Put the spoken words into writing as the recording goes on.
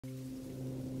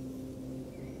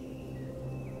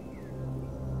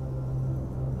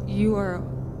You are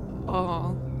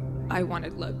all I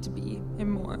wanted love to be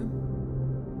and more.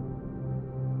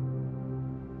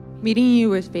 Meeting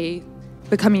you was faith,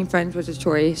 becoming friends was a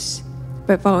choice,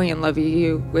 but falling in love with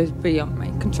you was beyond my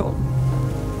control.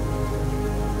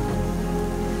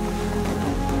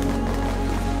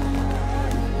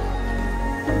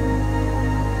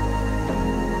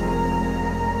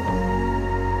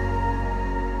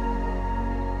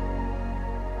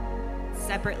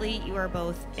 Separately, you are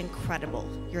both incredible.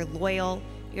 You're loyal.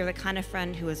 You're the kind of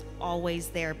friend who is always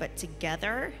there, but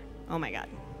together, oh my God,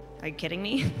 are you kidding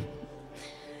me?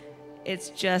 It's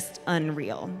just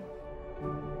unreal.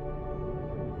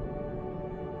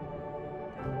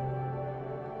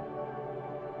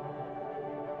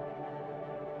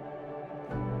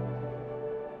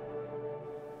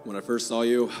 When I first saw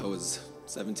you, I was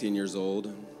 17 years old.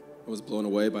 I was blown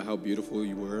away by how beautiful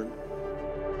you were.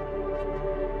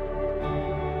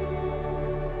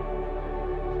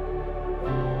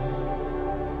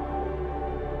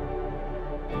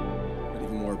 But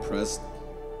even more impressed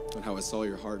on how I saw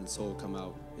your heart and soul come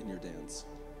out in your dance.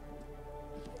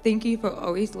 Thank you for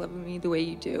always loving me the way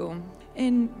you do.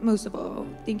 And most of all,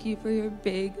 thank you for your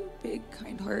big, big,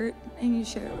 kind heart, and you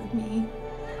share it with me.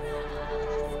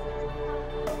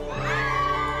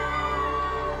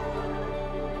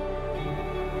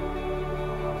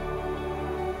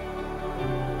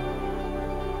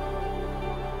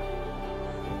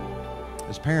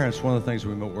 As parents, one of the things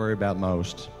we worry about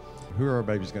most, who are our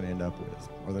babies going to end up with?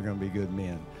 Are they going to be good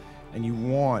men? And you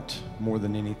want, more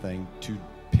than anything, to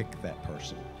pick that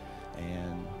person.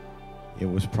 And it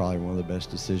was probably one of the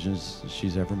best decisions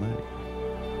she's ever made.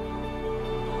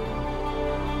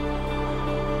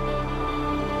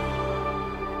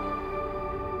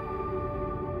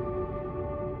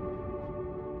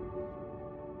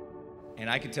 And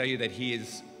I can tell you that he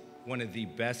is one of the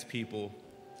best people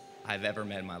I've ever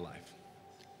met in my life.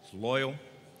 He's loyal,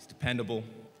 he's dependable,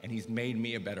 and he's made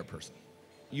me a better person.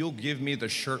 You'll give me the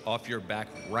shirt off your back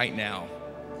right now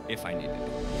if I need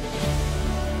it.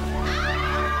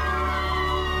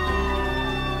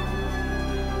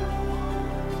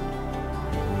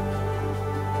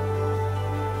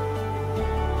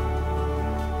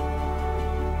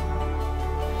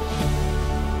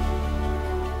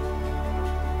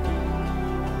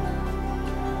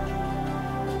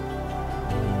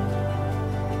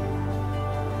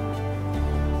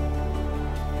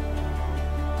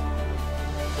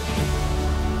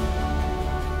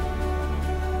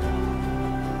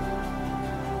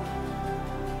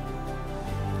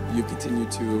 You've continued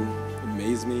to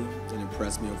amaze me and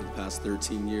impress me over the past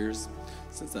 13 years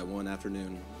since that one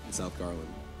afternoon in South Garland.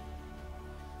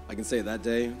 I can say that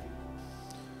day,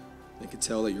 I could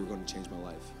tell that you were going to change my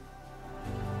life.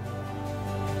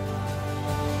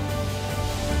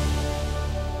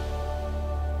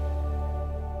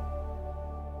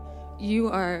 You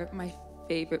are my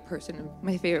favorite person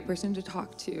to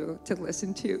talk to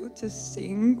listen to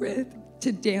sing with,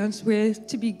 to dance with,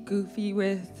 to be goofy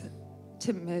with,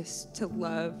 to miss, to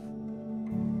love.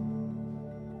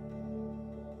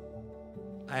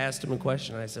 I asked him a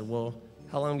question. I said, well,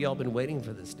 how long have y'all been waiting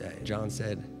for this day? John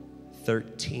said,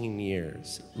 13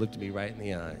 years. Looked me right in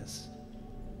the eyes.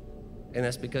 And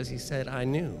that's because he said, I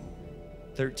knew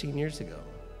 13 years ago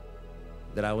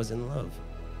that I was in love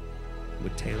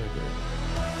with Taylor Gray.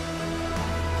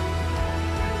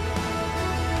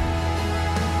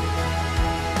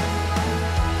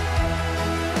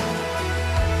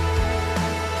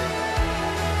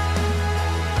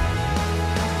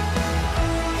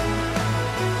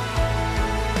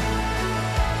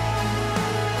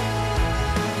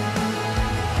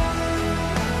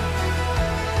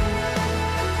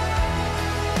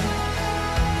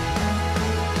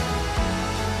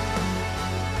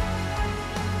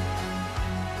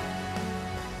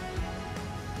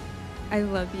 I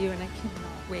love you, and I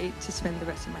cannot wait to spend the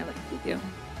rest of my life with you.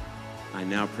 I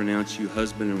now pronounce you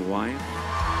husband and wife.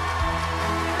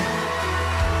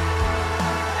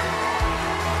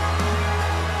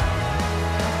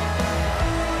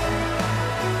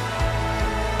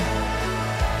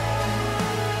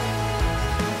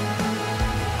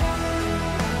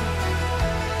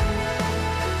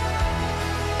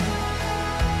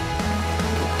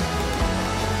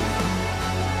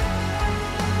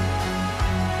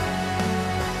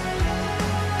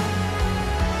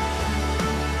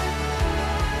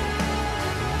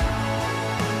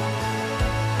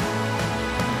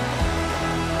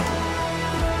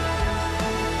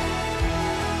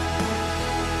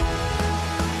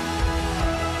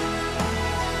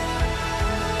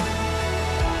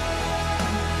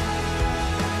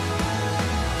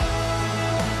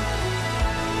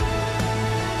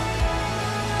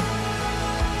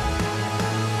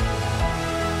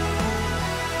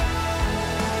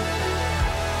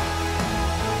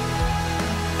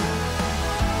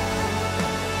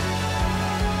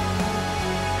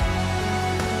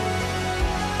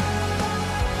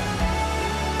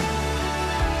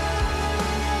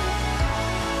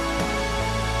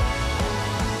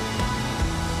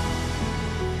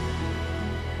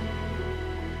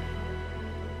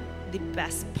 the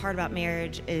best part about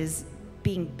marriage is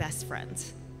being best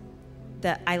friends.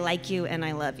 That I like you and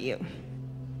I love you.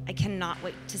 I cannot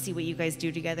wait to see what you guys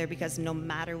do together, because no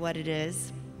matter what it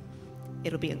is,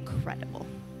 it'll be incredible.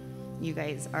 You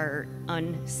guys are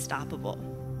unstoppable.